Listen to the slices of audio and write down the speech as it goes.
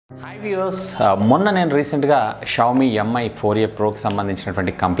Hi viewers, మొన్న నేను రీసెంట్గా Xiaomi Mi 4a Proకి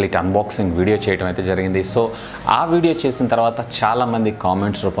సంబంధించినటువంటి కంప్లీట్ అన్బాక్సింగ్ వీడియో చేయడం అయితే జరిగింది. సో ఆ వీడియో చేసిన తర్వాత చాలామంది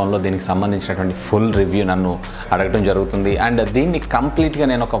కామెంట్స్ రూపంలో దీనికి సంబంధించినటువంటి ఫుల్ రివ్యూ నన్ను అడగడం జరుగుతుంది. అండ్ దీన్ని కంప్లీట్గా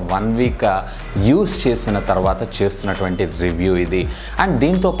నేను ఒక 1 వీక్ యూస్ చేసిన తర్వాత చేస్తున్నటువంటి రివ్యూ ఇది. అండ్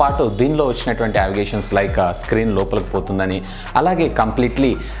దీంతో పాటు దీనిలో వచ్చినటువంటి అలిగేషన్స్ లైక్ స్క్రీన్ లోపలికి పోతుందని, అలాగే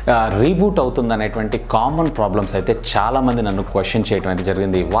కంప్లీట్లీ రీబూట్ అవుతుందనేటువంటి కామన్ ప్రాబ్లమ్స్ అయితే చాలామంది నన్ను క్వశ్చన్ చేయడం అయితే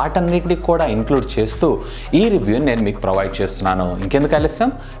జరిగింది. వాటన్నిటిని కూడా ఇంక్లూడ్ చేస్తూ ఈ రివ్యూని నేను మీకు ప్రొవైడ్ చేస్తున్నాను. ఇంకెందుకు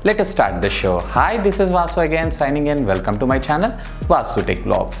ఆలస్యం, let us start the show. Hi, this is Vasu again signing in. Welcome to my channel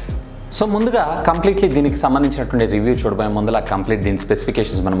Vaasutechvlogs. So ముందుగా కంప్లీట్లీ దీనికి సంబంధించినటువంటి రివ్యూ చూడబోయే ముందర కంప్లీట్ దీని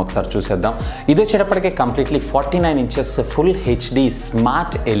స్పెసిఫికేషన్స్ మనం ఒకసారి చూసేద్దాం. ఇది వచ్చేటప్పటికే completely 49 inches full HD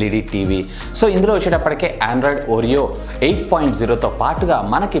smart LED TV. So ఇందులో వచ్చేటప్పటికే ఆండ్రాయిడ్ ఓరియో 8.0తో పాటుగా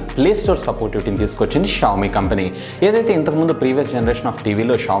మనకి ప్లే స్టోర్ సపోర్టివిటీని తీసుకొచ్చింది Xiaomi కంపెనీ. ఏదైతే ఇంతకుముందు ప్రీవియస్ జనరేషన్ ఆఫ్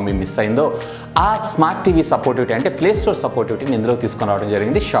టీవీలో Xiaomi మిస్ అయిందో ఆ స్మార్ట్ టీవీ సపోర్టివిటీ అంటే ప్లే స్టోర్ సపోర్టివిటీని ఇందులో తీసుకొని రావడం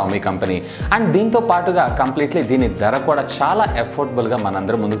జరిగింది Xiaomi కంపెనీ. అండ్ దీంతో పాటుగా కంప్లీట్లీ దీని ధర కూడా చాలా అఫోర్డబుల్గా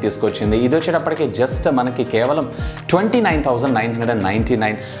మనందరం ముందుకు తీసుకొచ్చింది. ఇది వచ్చేటప్పటికి జస్ట్ మనకి కేవలం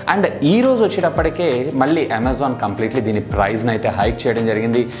 29,999. అండ్ ఈ రోజు వచ్చేటప్పటికే మళ్ళీ అమెజాన్ కంప్లీట్లీ దీని ప్రైస్ని అయితే హైక్ చేయడం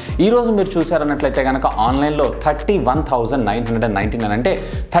జరిగింది. ఈ రోజు మీరు చూసారన్నట్లయితే కనుక ఆన్లైన్లో 31,999 అంటే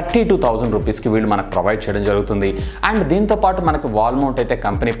 32,000 రూపీస్కి వీళ్ళు మనకు ప్రొవైడ్ చేయడం జరుగుతుంది. అండ్ దీంతో పాటు మనకి వాల్ మౌంట్ అయితే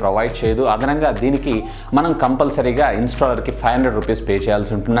కంపెనీ ప్రొవైడ్ చేయదు. అదనంగా దీనికి మనం కంపల్సరీగా ఇన్స్టాలర్కి 500 రూపీస్ పే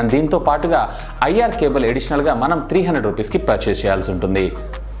చేయాల్సి ఉంటుంది. అండ్ దీంతో పాటుగా ఐఆర్ కేబుల్ అడిషనల్గా మనం 300 రూపీస్కి పర్చేస్ చేయాల్సి ఉంటుంది.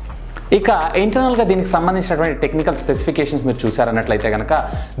 ఇక ఇంటర్నల్గా దీనికి సంబంధించినటువంటి టెక్నికల్ స్పెసిఫికేషన్స్ మీరు చూసారన్నట్లయితే కనుక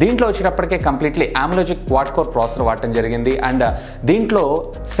దీంట్లో వచ్చేటప్పటికే కంప్లీట్లీ ఆమ్లోజిక్ క్వాడ్ కోర్ ప్రాసెసర్ వాడటం జరిగింది. అండ్ దీంట్లో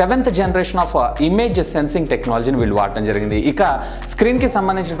 7th generation of image sensing టెక్నాలజీని వీళ్ళు వాడటం జరిగింది. ఇక స్క్రీన్కి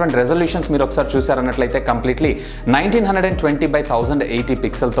సంబంధించినటువంటి రెజల్యూషన్స్ మీరు ఒకసారి చూసారన్నట్లయితే కంప్లీట్లీ 1920x1080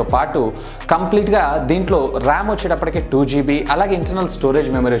 పిక్సెల్తో పాటు కంప్లీట్గా దీంట్లో ర్యామ్ వచ్చేటప్పటికే 2GB, అలాగే ఇంటర్నల్ స్టోరేజ్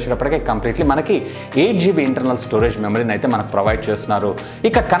మెమరీ వచ్చేటప్పటికే కంప్లీట్లీ మనకి 8GB ఇంటర్నల్ స్టోరేజ్ మెమరీని అయితే మనకు ప్రొవైడ్ చేస్తున్నారు.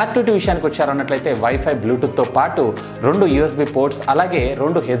 ఇక కనెక్టివిటీ విషయానికి వచ్చారన్నట్లయితే వైఫై బ్లూటూత్తో పాటు 2 USB పోర్ట్స్, అలాగే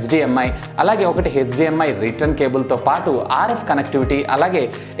 2 HDMI, అలాగే ఒకటి HDMI రిటర్న్ కేబుల్తో పాటు RF కనెక్టివిటీ, అలాగే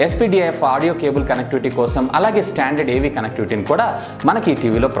SPDIF ఆడియో కేబుల్ కనెక్టివిటీ కోసం, అలాగే స్టాండర్డ్ AV కనెక్టివిటీని కూడా మనకి ఈ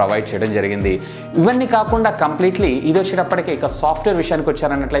టీవీలో ప్రొవైడ్ చేయడం జరిగింది. ఇవన్నీ కాకుండా కంప్లీట్లీ ఇది వచ్చేటప్పటికి ఇక సాఫ్ట్వేర్ విషయానికి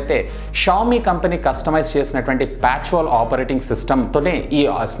వచ్చారన్నట్లయితే Xiaomi కంపెనీ కస్టమైజ్ చేసినటువంటి ప్యాచ్ వాల్ ఆపరేటింగ్ సిస్టమ్తోనే ఈ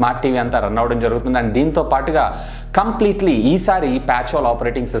స్మార్ట్ టీవీ అంతా రన్ అవ్వడం జరుగుతుంది. అండ్ దీంతో పాటుగా కంప్లీట్లీ ఈసారి ప్యాచ్ వాల్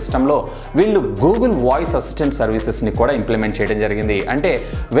ఆపరేటింగ్ సిస్టంలో వీళ్ళు గూగుల్ వాయిస్ అసిస్టెంట్ సర్వీసెస్ని కూడా ఇంప్లిమెంట్ చేయడం జరిగింది. అంటే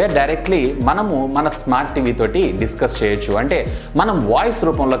వేర్ డైరెక్ట్లీ మనము మన స్మార్ట్ టీవీ తోటి డిస్కస్ చేయొచ్చు. అంటే మనం వాయిస్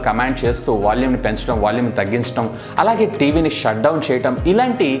రూపంలో కమాండ్ చేస్తూ వాల్యూమ్ని పెంచడం, వాల్యూమ్ని తగ్గించడం, అలాగే టీవీని షట్ డౌన్ చేయడం,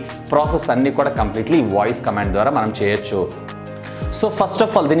 ఇలాంటి ప్రాసెస్ అన్నీ కూడా కంప్లీట్లీ వాయిస్ కమాండ్ ద్వారా మనం చేయొచ్చు. సో ఫస్ట్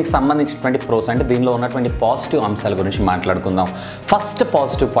ఆఫ్ ఆల్ దీనికి సంబంధించినటువంటి ప్రోస్ అంటే దీనిలో ఉన్నటువంటి పాజిటివ్ అంశాల గురించి మాట్లాడుకుందాం. ఫస్ట్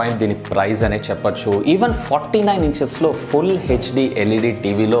పాజిటివ్ పాయింట్ దీని ప్రైస్ అనే చెప్పొచ్చు. ఈవెన్ 49 ఇంచెస్లో ఫుల్ హెచ్డి ఎల్ఈడి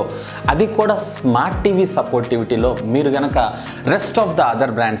టీవీలో, అది కూడా స్మార్ట్ టీవీ సపోర్టివిటీలో మీరు కనుక rest of the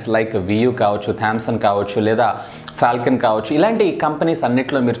other brands like వియూ కావచ్చు, థామ్సన్ కావచ్చు, లేదా ఫాల్కన్ కావచ్చు, ఇలాంటి కంపెనీస్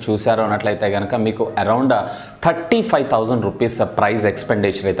అన్నిట్లో మీరు చూసారు అన్నట్లయితే కనుక మీకు అరౌండ్ 35,000 రూపీస్ ప్రైస్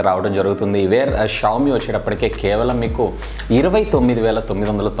ఎక్స్పెండిచర్ అయితే రావడం జరుగుతుంది. వేర్ Xiaomi వచ్చేటప్పటికే కేవలం మీకు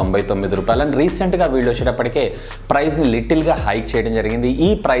 29,999 రూపాయలు. అండ్ రీసెంట్గా వీళ్ళు వచ్చేటప్పటికే ప్రైస్ని లిటిల్గా హైక్ చేయడం జరిగింది. ఈ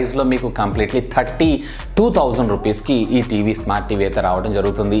ప్రైస్లో మీకు కంప్లీట్లీ 32,000 రూపీస్కి ఈ టీవీ స్మార్ట్ టీవీ అయితే రావడం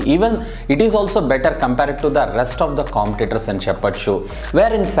జరుగుతుంది. Even it is also better compared to the rest of the competitors అని చెప్పొచ్చు.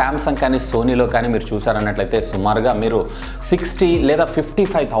 వేర్ ఇన్ శాంసంగ్ కానీ సోనీలో కానీ మీరు చూసారన్నట్లయితే సుమారుగా మీరు 60 లేదా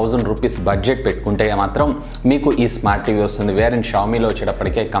 55,000 రూపీస్ బడ్జెట్ పెట్టుకుంటే మాత్రం మీకు ఈ స్మార్ట్ టీవీ వస్తుంది. వేర్ ఇన్ Xiaomiలో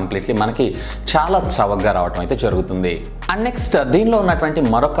వచ్చేటప్పటికే కంప్లీట్లీ మనకి చాలా చవకగా రావడం అయితే జరుగుతుంది. అండ్ నెక్స్ట్ దీనిలో ఉన్నటువంటి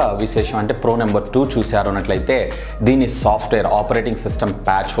మరొక విశేషం అంటే ప్రో నెంబర్ 2 చూసారు అన్నట్లయితే దీని software operating system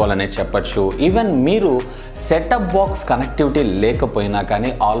patch wall అనే చెప్పొచ్చు. ఈవెన్ మీరు సెటప్ బాక్స్ కనెక్టివిటీ లేకపోయినా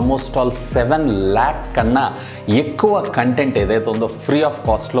కానీ ఆల్మోస్ట్ ఆల్ 7 lakh కన్నా ఎక్కువ కంటెంట్ ఏదైతే ఉందో ఫ్రీ ఆఫ్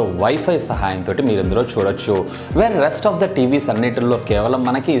కాస్ట్లో వైఫై సహాయంతో మీరు ఇందులో చూడొచ్చు. Wear rest of the TVs అన్నిటిలో కేవలం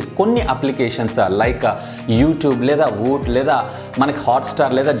మనకి కొన్ని అప్లికేషన్స్ లైక్ యూట్యూబ్ లేదా వూట్ లేదా మనకి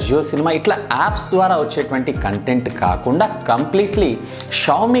హాట్స్టార్ లేదా జియో సినిమా ఇట్లా యాప్స్ ద్వారా వచ్చేటువంటి కంటెంట్ కాకుండా కంప్లీట్లీ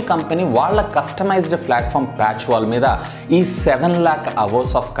Xiaomi కంపెనీ వాళ్ళ కస్టమైజ్డ్ ప్లాట్ఫామ్ ప్యాచ్ వాల్ మీద ఈ 7 lakh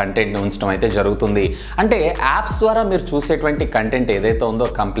అవర్స్ ఆఫ్ కంటెంట్ని ఉంచడం అయితే జరుగుతుంది. అంటే యాప్స్ ద్వారా మీరు చూసేటువంటి కంటెంట్ ఏదైతే ఉందో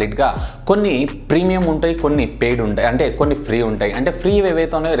కంప్లీట్గా కొన్ని ప్రీమియం ఉంటాయి, కొన్ని పెయిడ్ ఉంటాయి, అంటే కొన్ని ఫ్రీ ఉంటాయి. అంటే ఫ్రీ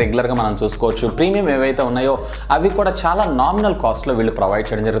ఏవైతే ఉన్నాయో రెగ్యులర్గా మనం చూసుకోవచ్చు, ప్రీమియం ఏవైతే ఉన్నాయో అవి కూడా చాలా నామినల్ కాస్ట్లో వీళ్ళు ప్రొవైడ్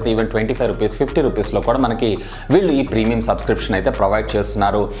చేయడం జరుగుతుంది. ఈవెన్ 25 రూపీస్ 50 రూపీస్లో కూడా మనకి వీళ్ళు ఈ ప్రీమియం సబ్స్క్రిప్షన్ అయితే ప్రొవైడ్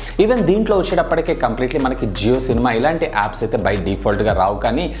చేస్తున్నారు. ఈవెన్ దీంట్లో వచ్చేటప్పటికే కంప్లీట్లీ మనకి జియో సినిమా ఇలాంటి యాప్స్ అయితే బై డిఫాల్ట్గా రావు,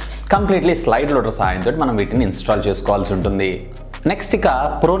 కానీ కంప్లీట్లీ స్లైడ్ లోడర్ సహాయంతో మనం వీటిని ఇన్స్టాల్ చేసుకోవాల్సి ఉంటుంది. నెక్స్ట్ ఇక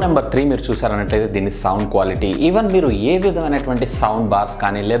ప్రో నెంబర్ 3 మీరు చూసారన్నట్లయితే దీని సౌండ్ క్వాలిటీ. ఈవెన్ మీరు ఏ విధమైనటువంటి సౌండ్ బార్స్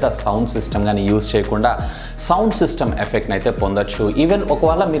కానీ లేదా సౌండ్ సిస్టమ్ కానీ యూజ్ చేయకుండా సౌండ్ సిస్టమ్ ఎఫెక్ట్ని అయితే పొందొచ్చు. ఈవెన్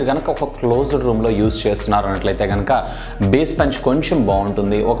ఒకవేళ మీరు కనుక ఒక క్లోజ్డ్ రూమ్లో యూజ్ చేస్తున్నారు అన్నట్లయితే కనుక బేస్ పంచ్ కొంచెం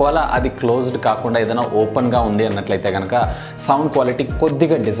బాగుంటుంది. ఒకవేళ అది క్లోజ్డ్ కాకుండా ఏదైనా ఓపెన్గా ఉంది అన్నట్లయితే కనుక సౌండ్ క్వాలిటీ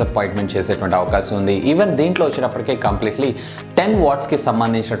కొద్దిగా డిసప్పాయింట్మెంట్ చేసేటువంటి అవకాశం ఉంది. ఈవెన్ దీంట్లో వచ్చేటప్పటికే కంప్లీట్లీ 10 వాట్స్కి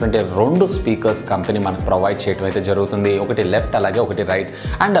సంబంధించినటువంటి 2 స్పీకర్స్ కంపెనీ మనకు ప్రొవైడ్ చేయడం అయితే జరుగుతుంది. ఒకటి లెఫ్ట్ అలాగే ఒకటి right.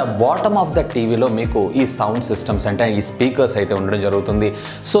 And bottom of the టీవీలో మీకు ఈ సౌండ్ సిస్టమ్స్ అంటే ఈ స్పీకర్స్ అయితే ఉండడం జరుగుతుంది.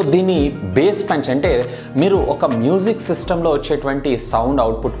 సో దీని బేస్ పంచ్ అంటే మీరు ఒక మ్యూజిక్ సిస్టంలో వచ్చేటువంటి సౌండ్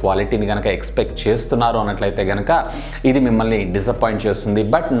అవుట్పుట్ క్వాలిటీని కనుక ఎక్స్పెక్ట్ చేస్తున్నారు అన్నట్లయితే కనుక ఇది మిమ్మల్ని డిసప్పాయింట్ చేస్తుంది.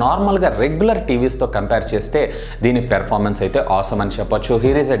 బట్ నార్మల్గా రెగ్యులర్ టీవీస్తో కంపేర్ చేస్తే దీని పెర్ఫార్మెన్స్ అయితే ఆసమ్ అని చెప్పొచ్చు.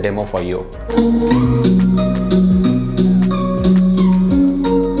 Here is a demo for you.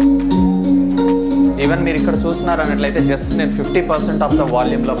 Even మీరు ఇక్కడ చూస్తున్నారు అన్నట్లయితే జస్ట్ నేను 50% ఆఫ్ ద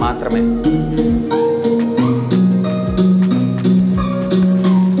వాల్యూమ్లో మాత్రమే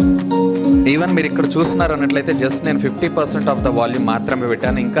జస్ట్ నేను 50% ఆఫ్ ద వాల్యూమ్ మాత్రమే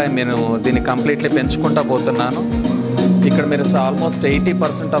పెట్టాను. ఇంకా నేను దీన్ని కంప్లీట్లీ పెంచుకుంటా పోతున్నాను. ఇక్కడ మీరు ఆల్మోస్ట్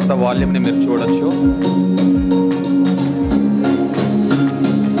 80% ఆఫ్ ద వాల్యూమ్ని మీరు చూడొచ్చు.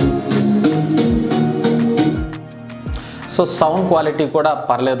 సో సౌండ్ క్వాలిటీ కూడా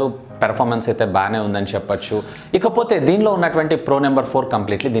పర్లేదు, పెర్ఫార్మెన్స్ అయితే బాగానే ఉందని చెప్పొచ్చు. ఇకపోతే దీనిలో ఉన్నటువంటి ప్రో నెంబర్ 4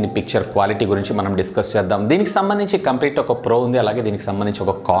 కంప్లీట్లీ దీని పిక్చర్ క్వాలిటీ గురించి మనం డిస్కస్ చేద్దాం. దీనికి సంబంధించి కంప్లీట్ ఒక ప్రో ఉంది, అలాగే దీనికి సంబంధించి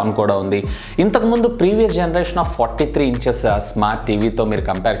ఒక కాన్ కూడా ఉంది. ఇంతకుముందు previous generation of 43 inches smart టీవీతో మీరు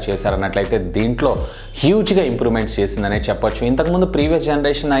కంపేర్ చేశారన్నట్లయితే దీంట్లో హ్యూజ్గా ఇంప్రూవ్మెంట్స్ చేసిందనే చెప్పొచ్చు. ఇంతకుముందు ప్రీవియస్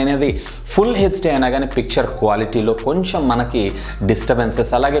జనరేషన్ అనేది ఫుల్ హెచ్డీ అయినా కానీ పిక్చర్ క్వాలిటీలో కొంచెం మనకి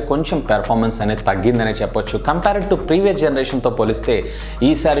డిస్టర్బెన్సెస్ అలాగే కొంచెం పెర్ఫార్మెన్స్ అనేది తగ్గిందనే చెప్పొచ్చు. కంపేర్డ్ టు ప్రీవియస్ జనరేషన్తో పోలిస్తే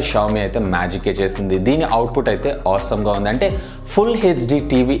ఈసారి Xiaomi అయితే మ్యాజికే చేసింది. దీని అవుట్పుట్ అయితే ఆసమ్గా ఉంది. అంటే ఫుల్ హెచ్డీ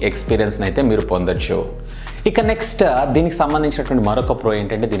టీవీ ఎక్స్పీరియన్స్ని అయితే మీరు పొందొచ్చు. ఇక నెక్స్ట్ దీనికి సంబంధించినటువంటి మరొక ప్రో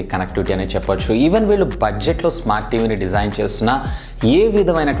ఏంటంటే దీని కనెక్టివిటీ అనే చెప్పొచ్చు. ఈవెన్ వీళ్ళు బడ్జెట్లో స్మార్ట్ టీవీని డిజైన్ చేస్తున్నా ఏ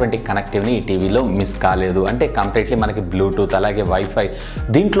విధమైనటువంటి కనెక్టివిటీని ఈ టీవీలో మిస్ కాలేదు. అంటే కంప్లీట్లీ మనకి బ్లూటూత్ అలాగే వైఫై.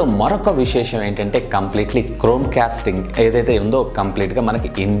 దీంట్లో మరొక విశేషం ఏంటంటే కంప్లీట్లీ క్రోమ్ కాస్టింగ్ ఏదైతే ఉందో కంప్లీట్గా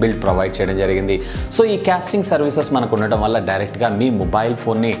మనకి ఇన్బిల్ట్ ప్రొవైడ్ చేయడం జరిగింది. సో ఈ కాస్టింగ్ సర్వీసెస్ మనకు ఉండడం వల్ల డైరెక్ట్గా మీ మొబైల్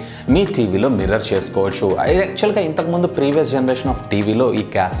ఫోన్ని మీ టీవీలో మిర్రర్ చేసుకోవచ్చు. యాక్చువల్గా ఇంతకుముందు ప్రీవియస్ జనరేషన్ ఆఫ్ టీవీలో ఈ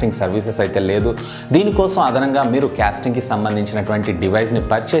కాస్టింగ్ సర్వీసెస్ అయితే లేదు. దీనికోసం అదనంగా మీరు కాస్టింగ్కి సంబంధించినటువంటి డివైస్ని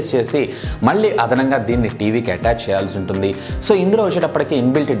పర్చేస్ చేసి మళ్ళీ అదనంగా దీన్ని టీవీకి అటాచ్ చేయాల్సి ఉంటుంది. సో ఇందులో వచ్చేటప్పటికి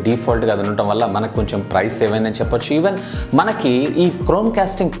ఇన్బిల్ట్ డిఫాల్ట్గా అది ఉండటం వల్ల మనకు కొంచెం ప్రైస్ సేవ్ అయిందని చెప్పొచ్చు. ఈవెన్ మనకి ఈ క్రోమ్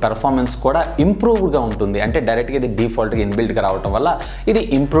కాస్టింగ్ పెర్ఫార్మెన్స్ కూడా ఇంప్రూవ్డ్గా ఉంటుంది. అంటే డైరెక్ట్గా ఇది డిఫాల్ట్గా ఇన్బిల్ట్గా రావడం వల్ల ఇది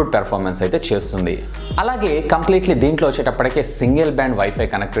ఇంప్రూవ్డ్ పెర్ఫార్మెన్స్ అయితే చేస్తుంది. అలాగే కంప్లీట్లీ దీంట్లో వచ్చేటప్పటికే సింగిల్ బ్యాండ్ వైఫై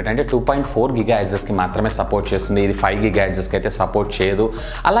కనెక్టివిటీ అంటే 2.4 GHzకి మాత్రమే సపోర్ట్ చేస్తుంది. ఇది 5 GHzకి అయితే సపోర్ట్ చేయదు.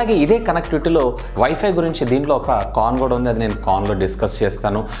 అలాగే ఇదే కనెక్టివిటీలో వైఫై గురించి దీంట్లో ఒక కాన్ కూడా ఉంది, అది నేను కాన్లో డిస్కస్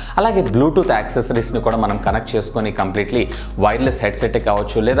చేస్తాను. అలాగే బ్లూటూత్ యాక్సెసరీస్ని కూడా మనం కనెక్ట్ చేసుకొని కంప్లీట్లీ వైర్లెస్ హెడ్సెట్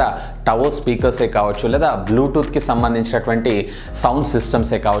కావచ్చు లేదా టవో స్పీకర్సే కావచ్చు లేదా బ్లూటూత్కి సంబంధించినటువంటి సౌండ్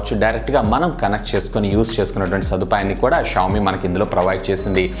సిస్టమ్సే కావచ్చు డైరెక్ట్గా మనం కనెక్ట్ చేసుకొని యూస్ చేసుకున్నటువంటి సదుపాయాన్ని కూడా Xiaomi మనకి ఇందులో ప్రొవైడ్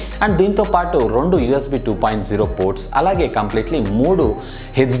చేసింది. అండ్ దీంతో పాటు 2 USB 2.0 పోర్ట్స్ అలాగే కంప్లీట్లీ 3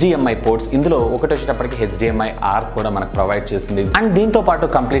 HDMI పోర్ట్స్, ఇందులో ఒకటి వచ్చేటప్పటికి HDMI R కూడా మనకు ప్రొవైడ్ చేసింది. అండ్ దీంతో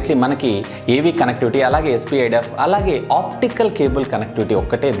పాటు కంప్లీట్లీ మనకి ఏవీ కనెక్టివిటీ అలాగే SPIDF అలాగే ఆప్టికల్ కేబుల్ కనెక్టివిటీ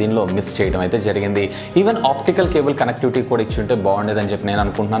ఒక్కటే దీనిలో మిస్ చేయడం అయితే జరిగింది. ఈవెన్ ఆప్టికల్ కేబుల్ కనెక్టివిటీ కూడా ఇచ్చుంటే బాగుండేదని చెప్పి నేను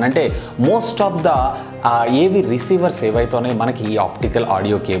అనుకుంటున్నాను. అంటే మోస్ట్ ఆఫ్ ద ఏవి రిసీవర్స్ ఏవైతేనే మనకి ఈ ఆప్టికల్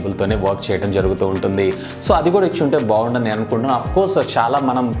ఆడియో కేబుల్తోనే వర్క్ చేయడం జరుగుతూ ఉంటుంది. సో అది కూడా ఇచ్చుంటే బాగుండని నేను అనుకుంటున్నాను. అఫ్కోర్స్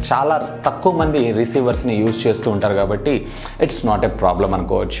చాలా తక్కువ మంది రిసీవర్స్ని యూజ్ చేస్తూ ఉంటారు కాబట్టి ఇట్స్ నాట్ ఏ ప్రాబ్లం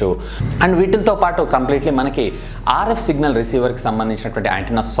అనుకోవచ్చు. అండ్ వీటితో పాటు కంప్లీట్లీ మనకి RF సిగ్నల్ రిసీవర్కి సంబంధించినటువంటి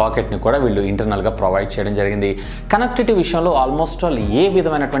యాంటీనా సాకెట్ని కూడా వీళ్ళు ఇంటర్నల్గా ప్రొవైడ్ చేయడం జరిగింది. కనెక్టివిటీ విషయంలో ఆల్మోస్ట్ ఆల్ ఏ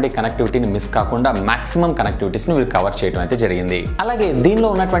విధమైనటువంటి కనెక్టివిటీని మిస్ కాకుండా మాక్సిమం కనెక్టివిటీస్ని వీళ్ళు కవర్ చేయడం అయితే జరిగింది. అలాగే దీనిలో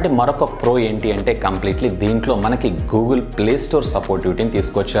ఉన్నటువంటి మరొక ప్రో ఏంటి అంటే కంప్లీట్లీ దీంట్లో మనకి గూగుల్ ప్లే స్టోర్ సపోర్టివిటీని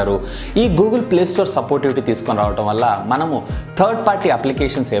తీసుకొచ్చారు. ఈ గూగుల్ ప్లే స్టోర్ సపోర్టివిటీ తీసుకొని రావడం వల్ల మనము థర్డ్ పార్టీ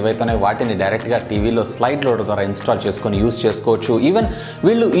అప్లికేషన్స్ ఏవైతున్నాయో వాటిని డైరెక్ట్గా టీవీలో స్లైడ్ లోడర్ ద్వారా ఇన్స్టాల్ చేసుకొని యూస్ చేసుకోవచ్చు. ఈవెన్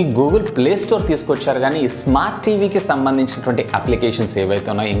వీళ్ళు ఈ గూగుల్ ప్లే స్టోర్ తీసుకొచ్చారు కానీ ఈ స్మార్ట్ టీవీకి సంబంధించినటువంటి అప్లికేషన్స్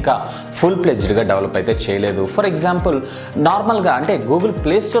ఏవైతున్నాయో ఇంకా ఫుల్ ప్లెజ్డ్గా డెవలప్ అయితే అయితే చేయలేదు. ఫర్ ఎగ్జాంపుల్ నార్మల్గా అంటే గూగుల్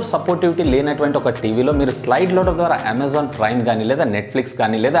ప్లే స్టోర్ సపోర్టివిటీ లేనటువంటి ఒక టీవీలో మీరు స్లైడ్ లోడర్ ద్వారా అమెజాన్ ప్రైమ్ కానీ లేదా నెట్ఫ్లిక్స్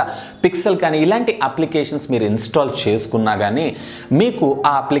కానీ లేదా పిక్సెల్ కానీ ఇలాంటి అప్లికేషన్స్ మీరు ఇన్స్టాల్ చేసుకున్నా కానీ మీకు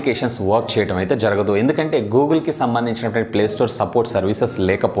ఆ అప్లికేషన్స్ వర్క్ చేయడం అయితే జరగదు. ఎందుకంటే గూగుల్కి సంబంధించినటువంటి ప్లే స్టోర్ సపోర్ట్ సర్వీసెస్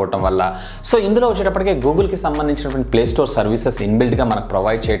లేకపోవడం వల్ల. సో ఇందులో వచ్చేటప్పటికే గూగుల్కి సంబంధించినటువంటి ప్లే స్టోర్ సర్వీసెస్ ఇన్బిల్డ్గా మనకు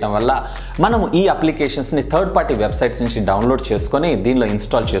ప్రొవైడ్ చేయడం వల్ల మనం ఈ అప్లికేషన్స్ని థర్డ్ పార్టీ వెబ్సైట్స్ నుంచి డౌన్లోడ్ చేసుకొని దీనిలో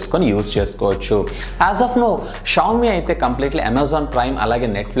ఇన్స్టాల్ చేసుకొని యూజ్ చేసుకోవచ్చు. యాజ్ ఆఫ్ నో Xiaomi అయితే కంప్లీట్లీ అమెజాన్ ప్రైమ్ అలాగే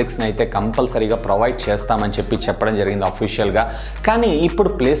నెట్ఫ్లిక్స్ని అయితే కంపల్సరీగా ప్రొవైడ్ చేస్తామని చెప్పడం జరిగింది అఫీషియల్గా. కానీ ఇప్పుడు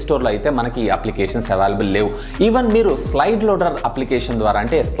ప్లే స్టోర్లో అయితే మనకి ఈ అప్లికేషన్స్ అవైలబుల్ లేవు. ఈవెన్ మీరు స్లైడ్ లోడర్ అప్లికేషన్ ద్వారా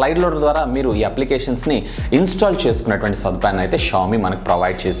అంటే స్లైడ్ లోడర్ ద్వారా మీరు ఈ అప్లికేషన్స్ని ఇన్స్టాల్ చేసుకున్నటువంటి సదుపాయాన్ని అయితే Xiaomi మనకు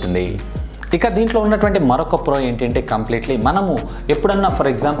ప్రొవైడ్ చేసింది. ఇక దీంట్లో ఉన్నటువంటి మరొక ప్రో ఏంటంటే కంప్లీట్లీ మనము ఎప్పుడన్నా ఫర్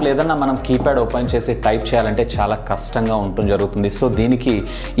ఎగ్జాంపుల్ ఏదన్నా మనం కీప్యాడ్ ఓపెన్ చేసి టైప్ చేయాలంటే చాలా కష్టంగా ఉంటుంది జరుగుతుంది. సో దీనికి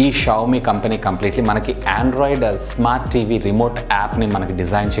ఈ Xiaomi కంపెనీ కంప్లీట్లీ మనకి ఆండ్రాయిడ్ స్మార్ట్ టీవీ రిమోట్ యాప్ని మనకి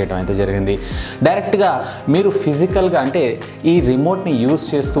డిజైన్ చేయడం అయితే జరిగింది. డైరెక్ట్గా మీరు ఫిజికల్గా అంటే ఈ రిమోట్ని యూజ్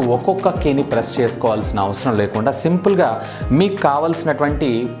చేస్తూ ఒక్కొక్క కీని ప్రెస్ చేసుకోవాల్సిన అవసరం లేకుండా సింపుల్గా మీకు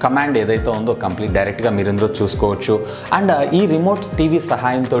కావాల్సినటువంటి కమాండ్ ఏదైతే ఉందో కంప్లీట్ డైరెక్ట్గా మీరు ఇందులో చూసుకోవచ్చు. అండ్ ఈ రిమోట్ టీవీ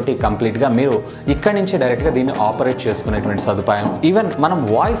సహాయంతో కంప్లీట్గా మీరు ఇక్కడి నుంచి డైరెక్ట్గా దీన్ని ఆపరేట్ చేసుకునేటువంటి సదుపాయం. ఈవెన్ మనం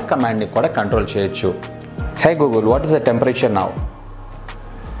వాయిస్ కమాండ్ని కూడా కంట్రోల్ చేయొచ్చు. హే Google, what is the temperature now?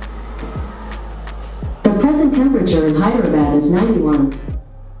 The present temperature in Hyderabad is 91.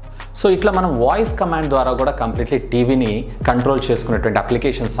 So ఇట్లా మనం వాయిస్ కమాండ్ ద్వారా కూడా కంప్లీట్లీ టీవీని కంట్రోల్ చేసుకునేటువంటి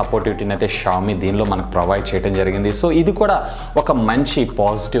అప్లికేషన్ సపోర్టివిటీని అయితే Xiaomi దీనిలో మనకు ప్రొవైడ్ చేయడం జరిగింది. సో ఇది కూడా ఒక మంచి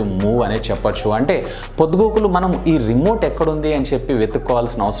పాజిటివ్ మూవ్ అనే చెప్పొచ్చు. అంటే పొద్దుగూకులు మనం ఈ రిమోట్ ఎక్కడుంది అని చెప్పి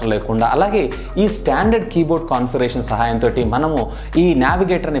వెతుక్కోవాల్సిన అవసరం లేకుండా అలాగే ఈ స్టాండర్డ్ కీబోర్డ్ కాన్ఫిగరేషన్ సహాయంతో మనము ఈ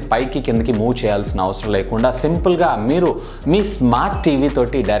నావిగేటర్ని పైకి కిందకి మూవ్ చేయాల్సిన అవసరం లేకుండా సింపుల్గా మీరు మీ స్మార్ట్ టీవీ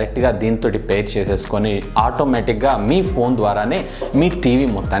తోటి డైరెక్ట్గా దీంతో పేర్ చేసేసుకొని ఆటోమేటిక్గా మీ ఫోన్ ద్వారానే మీ టీవీ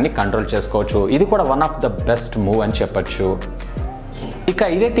మొత్తాన్ని కంట్రోల్ చేసుకోవచ్చు. ఇది కూడా one of the best move అని చెప్పొచ్చు. ఇక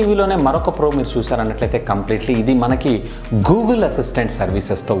ఇదే టీవీలోనే మరొక ప్రో మీరు చూసారన్నట్లయితే కంప్లీట్లీ ఇది మనకి గూగుల్ అసిస్టెంట్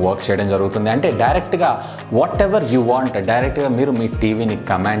సర్వీసెస్తో వర్క్ చేయడం జరుగుతుంది. అంటే డైరెక్ట్గా వాట్ ఎవర్ యూ వాంట్ డైరెక్ట్గా మీరు మీ టీవీని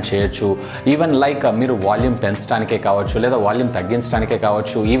కమాండ్ చేయొచ్చు. ఈవెన్ లైక్ మీరు వాల్యూమ్ పెంచడానికే కావచ్చు లేదా వాల్యూమ్ తగ్గించడానికే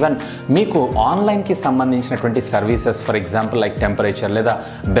కావచ్చు. ఈవెన్ మీకు ఆన్లైన్కి సంబంధించినటువంటి services for example like temperature లేదా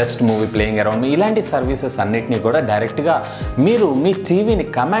బెస్ట్ మూవీ ప్లేయింగ్ అరౌండ్ ఇలాంటి సర్వీసెస్ అన్నిటినీ కూడా డైరెక్ట్గా మీరు మీ టీవీని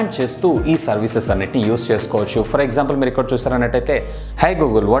కమాండ్ చేస్తూ ఈ సర్వీసెస్ అన్నిటిని యూస్ చేసుకోవచ్చు. ఫర్ ఎగ్జాంపుల్ మీరు ఇక్కడ చూసారన్నట్టయితే Hey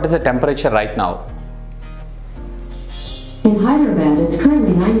Google, what is the temperature right now? In Hyderabad, it's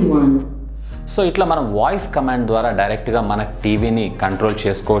currently 91. So ఇట్లా మనం వాయిస్ కమాండ్ ద్వారా డైరెక్ట్గా మన టీవీని కంట్రోల్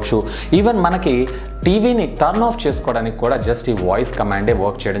చేసుకోవచ్చు. ఈవెన్ మనకి టీవీని టర్న్ ఆఫ్ చేసుకోవడానికి కూడా జస్ట్ ఈ వాయిస్ కమాండే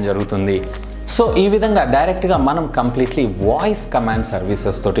వర్క్ చేయడం జరుగుతుంది. సో ఈ విధంగా డైరెక్ట్గా మనం కంప్లీట్లీ వాయిస్ కమాండ్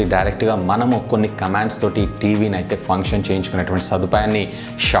సర్వీసెస్ తోటి డైరెక్ట్గా మనము కొన్ని కమాండ్స్ తోటి టీవీని అయితే ఫంక్షన్ చేయించుకునేటువంటి సదుపాయాన్ని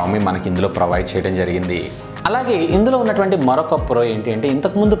Xiaomi మనకి ఇందులో ప్రొవైడ్ చేయడం జరిగింది. అలాగే ఇందులో ఉన్నటువంటి మరొక ప్రో ఏంటి అంటే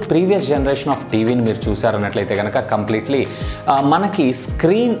ఇంతకుముందు ప్రీవియస్ జనరేషన్ ఆఫ్ టీవీని మీరు చూసారన్నట్లయితే కనుక కంప్లీట్లీ మనకి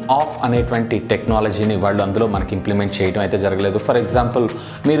స్క్రీన్ ఆఫ్ అనేటువంటి టెక్నాలజీని వాళ్ళు అందులో మనకి ఇంప్లిమెంట్ చేయడం అయితే జరగలేదు. ఫర్ ఎగ్జాంపుల్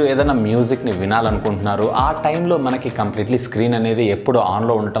మీరు ఏదైనా మ్యూజిక్ని వినాలనుకుంటున్నారు ఆ టైంలో మనకి కంప్లీట్లీ స్క్రీన్ అనేది ఎప్పుడు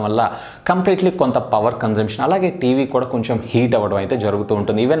ఆన్లో ఉండటం వల్ల కంప్లీట్లీ కొంత పవర్ కన్జంప్షన్ అలాగే టీవీ కూడా కొంచెం హీట్ అవ్వడం అయితే జరుగుతూ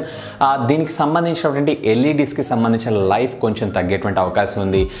ఉంటుంది. ఈవెన్ దీనికి సంబంధించినటువంటి ఎల్ఈడీస్కి సంబంధించిన లైఫ్ కొంచెం తగ్గేటువంటి అవకాశం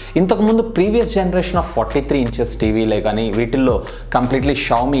ఉంది. ఇంతకుముందు ప్రీవియస్ జనరేషన్ ఆఫ్ 43 ఇంచెస్ టీవీలే కానీ వీటిల్లో కంప్లీట్లీ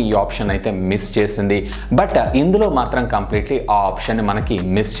Xiaomi ఈ ఆప్షన్ అయితే మిస్ చేసింది. బట్ ఇందులో మాత్రం కంప్లీట్లీ ఆ ఆప్షన్ మనకి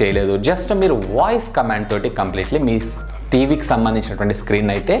మిస్ చేయలేదు. జస్ట్ మీరు వాయిస్ కమాండ్ తోటి కంప్లీట్లీ మీ టీవీకి సంబంధించినటువంటి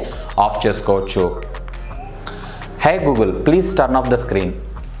స్క్రీన్ అయితే ఆఫ్ చేసుకోవచ్చు. హే Google, please turn off the screen.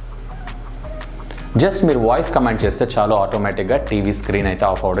 Just మీరు వాయిస్ కమాండ్ చేస్తే చాలు ఆటోమేటిక్గా టీవీ స్క్రీన్ అయితే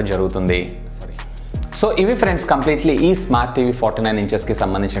ఆఫ్ అవ్వడం జరుగుతుంది. సో ఇవి ఫ్రెండ్స్ కంప్లీట్లీ ఈ స్మార్ట్ టీవీ 49 ఇంచెస్కి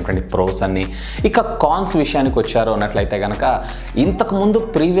సంబంధించినటువంటి ప్రోస్ అన్ని. ఇక కాన్స్ విషయానికి వచ్చారు అన్నట్లయితే కనుక ఇంతకుముందు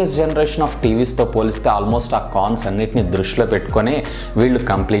ప్రీవియస్ జనరేషన్ ఆఫ్ టీవీస్తో పోలిస్తే ఆల్మోస్ట్ ఆ కాన్స్ అన్నిటిని దృష్టిలో పెట్టుకొని వీళ్ళు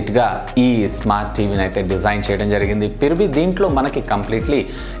కంప్లీట్గా ఈ స్మార్ట్ టీవీని అయితే డిజైన్ చేయడం జరిగింది. పిరిబి దీంట్లో మనకి కంప్లీట్లీ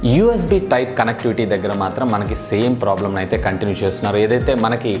యూఎస్బి టైప్ కనెక్టివిటీ దగ్గర మాత్రం మనకి సేమ్ ప్రాబ్లమ్ అయితే కంటిన్యూ చేస్తున్నారు. ఏదైతే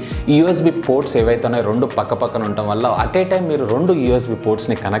మనకి యూఎస్బి పోర్ట్స్ ఏవైతే ఉన్నాయో రెండు పక్క పక్కన ఉండటం వల్ల అట్ ఏ టైం మీరు రెండు యూఎస్బి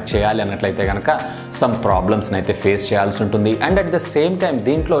పోర్ట్స్ని కనెక్ట్ చేయాలి అన్నట్లయితే కనుక సమ్ ప్రాబ్లమ్స్ని అయితే ఫేస్ చేయాల్సి ఉంటుంది. And at the same time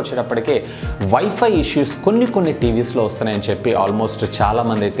దీంట్లో వచ్చేటప్పటికే వైఫై ఇష్యూస్ కొన్ని టీవీస్లో వస్తున్నాయని చెప్పి ఆల్మోస్ట్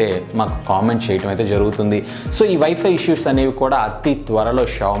చాలామంది అయితే మాకు కామెంట్ చేయడం అయితే జరుగుతుంది. సో ఈ వైఫై ఇష్యూస్ అనేవి కూడా అతి త్వరలో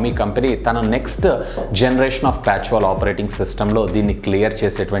Xiaomi కంపెనీ తన next generation of PatchWall operating సిస్టంలో దీన్ని క్లియర్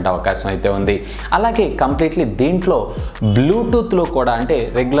చేసేటువంటి అవకాశం అయితే ఉంది. అలాగే కంప్లీట్లీ దీంట్లో బ్లూటూత్లో కూడా అంటే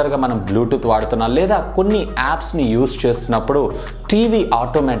రెగ్యులర్గా మనం బ్లూటూత్ వాడుతున్నాం లేదా కొన్ని యాప్స్ని యూస్ చేస్తున్నప్పుడు టీవీ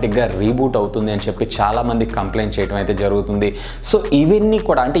ఆటోమేటిక్గా రీబూట్ అవుతుంది అని చెప్పి చాలామంది కంప్లైంట్ చేయడం అయితే జరుగుతుంది. సో ఇవన్నీ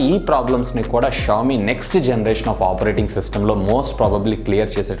కూడా అంటే ఈ ప్రాబ్లమ్స్ని కూడా Xiaomi next generation of operating సిస్టంలో మోస్ట్ ప్రాబబ్లీ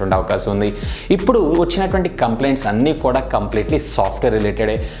క్లియర్ చేసేటువంటి అవకాశం ఉంది. ఇప్పుడు వచ్చినటువంటి కంప్లైంట్స్ అన్నీ కూడా కంప్లీట్లీ సాఫ్ట్వేర్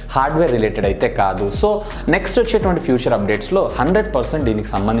రిలేటెడే, హార్డ్వేర్ రిలేటెడ్ అయితే కాదు. సో నెక్స్ట్ వచ్చేటువంటి ఫ్యూచర్ అప్డేట్స్లో 100%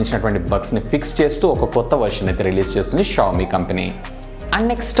 దీనికి సంబంధించినటువంటి బగ్స్ని ఫిక్స్ చేస్తూ ఒక కొత్త వర్షన్ అయితే రిలీజ్ చేస్తుంది Xiaomi company. And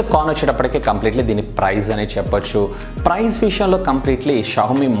next can వచ్చేటప్పటికే completely దీని ప్రైస్ అనే చెప్పొచ్చు. ప్రైస్ విషయంలో కంప్లీట్లీ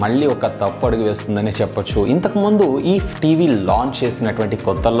Xiaomi మళ్ళీ ఒక తప్పు అడుగు వేస్తుందని చెప్పొచ్చు. ఇంతకుముందు ఈ టీవీ లాంచ్ చేసినటువంటి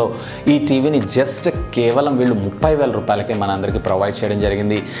కొత్తల్లో ఈ టీవీని జస్ట్ కేవలం వీళ్ళు 30,000 రూపాయలకే మనందరికీ ప్రొవైడ్ చేయడం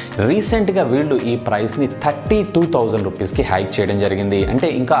జరిగింది. రీసెంట్గా వీళ్ళు ఈ ప్రైస్ని 32,000 రూపీస్కి హైక్ చేయడం జరిగింది. అంటే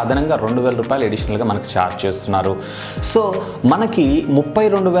ఇంకా అదనంగా 2,000 రూపాయలు అడిషనల్గా మనకు ఛార్జ్ చేస్తున్నారు. సో మనకి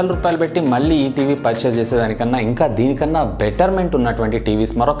 32,000 రూపాయలు పెట్టి మళ్ళీ ఈ టీవీ పర్చేస్ చేసేదానికన్నా ఇంకా దీనికన్నా బెటర్మెంట్ ఉన్నటువంటి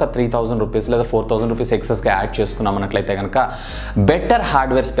టీవీస్ మరొక 3,000 రూపీస్ లేదా 4,000 రూపీస్ ఎక్సెస్గా యాడ్ చేసుకున్నామన్నట్లయితే కనుక బెటర్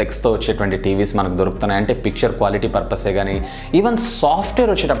హార్డ్వేర్ స్పెక్స్తో వచ్చేటువంటి టీవీస్ మనకు దొరుకుతున్నాయి. అంటే పిక్చర్ క్వాలిటీ పర్పసే కానీ ఈవెన్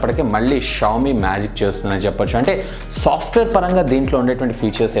సాఫ్ట్వేర్ వచ్చేటప్పటికి మళ్ళీ Xiaomi మ్యాజిక్ చేస్తుందని చెప్పొచ్చు. అంటే సాఫ్ట్వేర్ పరంగా దీంట్లో ఉండేటువంటి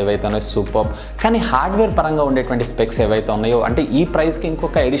ఫీచర్స్ ఏవైతే ఉన్నాయో సూపర్, కానీ హార్డ్వేర్ పరంగా ఉండేటువంటి స్పెక్స్ ఏవైతే ఉన్నాయో అంటే ఈ ప్రైస్కి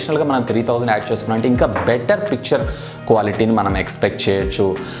ఇంకొక అడిషనల్గా మనం 3,000 యాడ్ చేసుకున్నాం అంటే ఇంకా బెటర్ పిక్చర్ క్వాలిటీని మనం ఎక్స్పెక్ట్ చేయొచ్చు.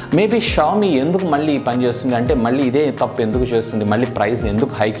 మేబీ Xiaomi ఎందుకు మళ్ళీ ఈ పని చేస్తుంది అంటే మళ్ళీ ఇదే తప్పు ఎందుకు చేస్తుంది, మళ్ళీ ప్రైస్ని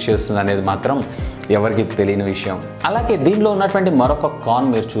ఎందుకు హైక్ చేస్తుంది అనేది మాత్రం ఎవరికి తెలియని విషయం. అలాగే దీనిలో ఉన్నటువంటి మరొక కాన్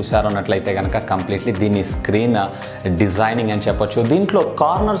మీరు చూసారు అన్నట్లయితే కనుక కంప్లీట్లీ దీని స్క్రీన్ డిజైనింగ్ అని చెప్పొచ్చు. దీంట్లో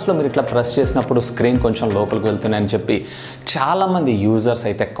కార్నర్స్లో మీరు ఇట్లా ప్రెస్ చేసినప్పుడు స్క్రీన్ కొంచెం లోపలికి వెళ్తున్నాయని చెప్పి చాలామంది యూజర్స్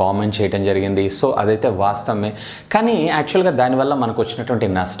అయితే కామెంట్ చేయడం జరిగింది. సో అదైతే వాస్తవమే, కానీ యాక్చువల్గా దానివల్ల మనకు వచ్చినటువంటి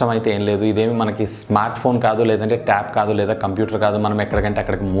నష్టం అయితే ఏం లేదు. ఇదేమి మనకి స్మార్ట్ ఫోన్ కాదు, లేదంటే ట్యాబ్ కాదు, లేదా కంప్యూటర్ కాదు మనం ఎక్కడికంటే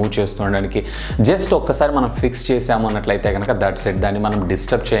అక్కడికి మూవ్ చేస్తుండడానికి. జస్ట్ ఒక్కసారి మనం ఫిక్స్ చేసాము అన్నట్లయితే కనుక దట్స్ ఇట్, దాన్ని మనం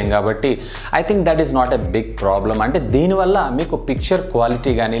డిస్టర్బ్ చేయం. కాబట్టి I think that is not a big problem. అంటే దీనివల్ల మీకు పిక్చర్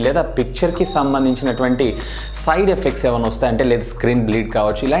క్వాలిటీ కానీ లేదా పిక్చర్కి సంబంధించినటువంటి సైడ్ ఎఫెక్ట్స్ ఏమైనా వస్తాయంటే లేదా స్క్రీన్ బ్లీడ్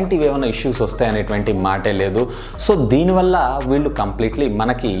కావచ్చు, ఇలాంటివి ఏమైనా ఇష్యూస్ వస్తాయనేటువంటి మాటే లేదు. సో దీనివల్ల వీళ్ళు కంప్లీట్లీ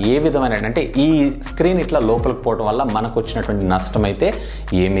మనకి ఏ విధమైన అంటే ఈ స్క్రీన్ ఇట్లా లోపలికి పోవడం వల్ల మనకు వచ్చినటువంటి నష్టం అయితే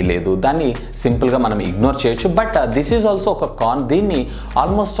ఏమీ లేదు. దాన్ని సింపుల్గా మనం ఇగ్నోర్ చేయొచ్చు. బట్ దిస్ ఈజ్ ఆల్సో ఒక కాన్. దీన్ని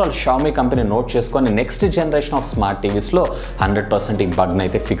almost all Xiaomi company note చేసుకొని నెక్స్ట్ జనరేషన్ ఆఫ్ స్మార్ట్ టీవీస్లో 100% ఈ బగ్ని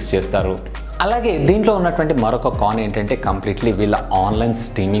అయితే ఫిక్స్ చేస్తారు. అలాగే దీంట్లో ఉన్నటువంటి మరొక కాన్ ఏంటంటే కంప్లీట్లీ వీళ్ళ ఆన్లైన్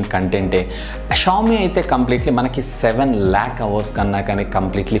స్ట్రీమింగ్ కంటెంటే. Xiaomi అయితే కంప్లీట్లీ మనకి 7 lakh అవర్స్ కన్నా కానీ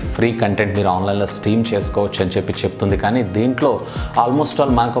కంప్లీట్లీ ఫ్రీ కంటెంట్ మీరు ఆన్లైన్లో స్ట్రీమ్ చేసుకోవచ్చు అని చెప్పి చెప్తుంది. కానీ దీంట్లో ఆల్మోస్ట్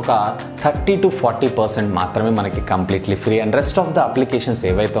ఆల్ మనకు ఒక 30 to 40% మాత్రమే మనకి completely free. And rest of the applications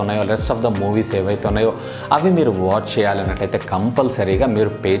ఏవైతే ఉన్నాయో, రెస్ట్ ఆఫ్ ద మూవీస్ ఏవైతే ఉన్నాయో అవి మీరు వాచ్ చేయాలన్నట్లయితే కంపల్సరీగా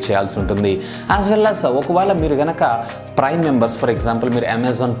మీరు పే చేయాల్సి ఉంటుంది. యాజ్ వెల్ యాజ్ ఒకవేళ మీరు కనుక ప్రైమ్ మెంబర్స్, ఫర్ ఎగ్జాంపుల్ మీరు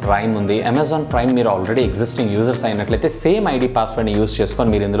అమెజాన్ ప్రైమ్ ఉంది, అమెజాన్ ప్రైమ్ మీరు ఆల్రెడీ ఎగ్జిస్టింగ్ యూజర్స్ అయినట్లయితే సేమ్ ఐడి పాస్వర్డ్ని యూజ్ చేసుకొని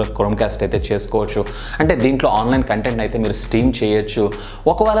మీరు ఇందులో క్రోమ్కాస్ట్ అయితే చేసుకోవచ్చు. అంటే దీంట్లో ఆన్లైన్ కంటెంట్ అయితే మీరు స్ట్రీమ్ చేయొచ్చు.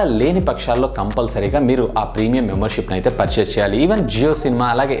 ఒకవేళ లేని పక్షాల్లో కంపల్సరీగా మీరు ఆ ప్రీమియం మెంబర్షిప్ని అయితే పర్చేస్ చేయాలి. ఈవెన్ జియో సినిమా,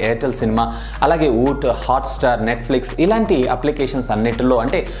 అలాగే ఎయిర్టెల్ సినిమా, అలాగే ఊట్, హాట్స్టార్, నెట్ఫ్లిక్స్ ఇలాంటి అప్లికేషన్స్ అన్నిటిలో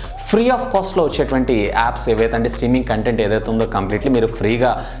అంటే ఫ్రీ ఆఫ్ కాస్ట్లో వచ్చేటువంటి యాప్స్ ఏవైతే అంటే స్ట్రీమింగ్ కంటెంట్ ఏదైతే ఉందో కంప్లీట్లీ మీరు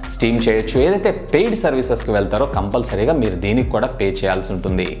ఫ్రీగా స్ట్రీమ్ చేయొచ్చు. ఏదైతే పెయిడ్ సర్వీసెస్కి వెళ్తారో కంపల్సరీగా మీరు దీనికి కూడా పే చేయాల్సి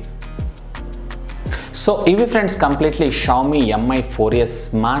ఉంటుంది. సో ఇవి friends completely Xiaomi Mi 4S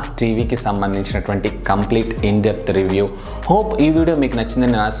smart టీవీకి సంబంధించినటువంటి కంప్లీట్ ఇన్-డెప్త్ రివ్యూ. హోప్ ఈ వీడియో మీకు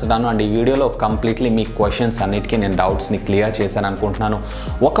నచ్చిందని నేను ఆశిస్తున్నాను. అండ్ ఈ వీడియోలో కంప్లీట్లీ మీ క్వశ్చన్స్ అన్నిటికీ నేను డౌట్స్ని క్లియర్ చేశాను అనుకుంటున్నాను.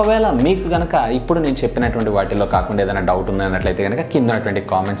 ఒకవేళ మీకు కనుక ఇప్పుడు నేను చెప్పినటువంటి వాటిలో కాకుండా ఏదైనా డౌట్ ఉన్నట్లయితే కనుక కింద ఉన్నటువంటి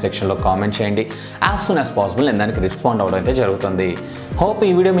కామెంట్ సెక్షన్లో కామెంట్ చేయండి. యాజ్ సూన్ యాజ్ పాసిబుల్ నేను దానికి రెస్పాండ్ అవ్వడం అయితే జరుగుతుంది. హోప్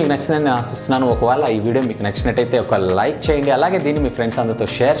ఈ వీడియో మీకు నచ్చిందని నేను ఆశిస్తున్నాను. ఒకవేళ ఈ వీడియో మీకు నచ్చినట్టయితే ఒక లైక్ చేయండి, అలాగే దీన్ని మీ ఫ్రెండ్స్ అందరితో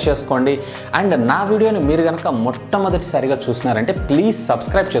షేర్ చేసుకోండి. అండ్ నా వీడియోని మీరు కనుక మొట్టమొదటిసారిగా చూస్తున్నారంటే ప్లీజ్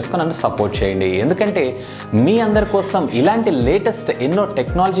సబ్స్క్రైబ్ చేసుకొని నన్ను సపోర్ట్ చేయండి. ఎందుకంటే మీ అందరి కోసం ఇలాంటి లేటెస్ట్ ఎన్నో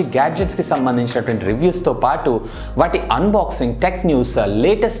టెక్నాలజీ గ్యాడ్జెట్స్కి సంబంధించినటువంటి రివ్యూస్తో పాటు వాటి unboxing, tech news,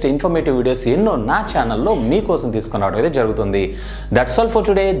 latest informative videos ఎన్నో నా ఛానల్లో మీకోసం తీసుకుని రావడం అయితే జరుగుతుంది. That's all for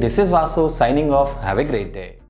today. This is Vasu signing off. Have a great day.